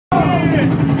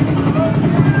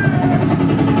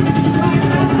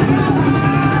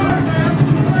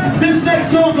This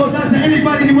next song goes out to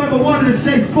anybody who ever wanted to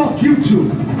say fuck you to.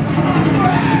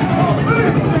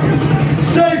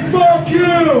 Say fuck you!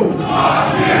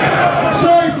 Fuck you!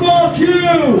 Say fuck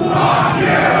you! Fuck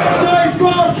you! Say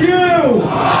fuck you!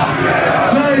 Fuck you!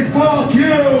 Say fuck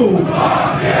you!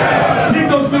 Fuck you! Keep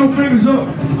those middle fingers up.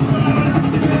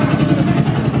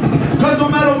 Cause no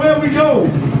matter where we go,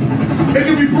 it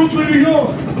could be Brooklyn, New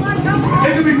York,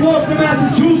 it could be Boston,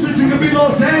 Massachusetts, it could be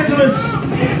Los Angeles,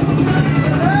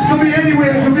 it could be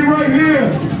anywhere, it could be right here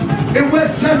in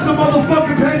Westchester,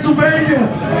 motherfucking Pennsylvania.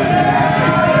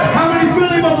 How many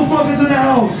Philly motherfuckers in the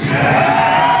house?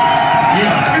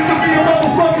 Yeah. It could be a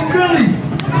motherfucking Philly.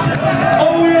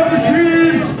 All we ever see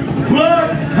is black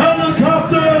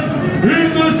helicopters in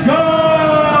the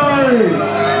sky.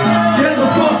 Get the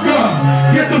fuck up.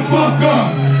 Get the fuck up.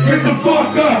 Get the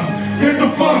fuck up. Get the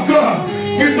fuck up.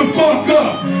 Get the fuck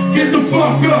up. Get the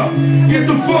fuck up. Get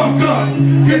the fuck up.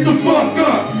 Get the fuck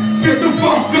up. Get the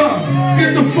fuck up.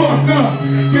 Get the fuck up.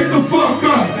 Get the fuck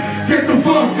up. Get the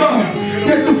fuck up.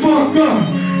 Get the fuck up.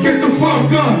 Get the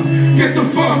fuck up. Get the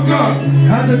fuck up.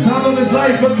 At the time of his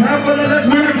life, a capitalist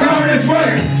with a communist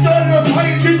way. Started a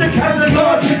fight, treat the cats and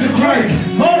dogs into Christ.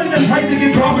 Hard in the fight to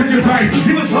get garbage and right.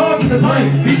 He was hard to the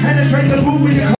night. He penetrated the movie.